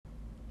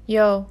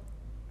Yo,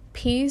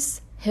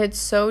 peace hits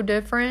so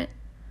different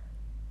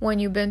when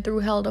you've been through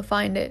hell to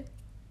find it.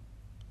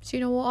 So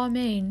you know what I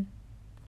mean?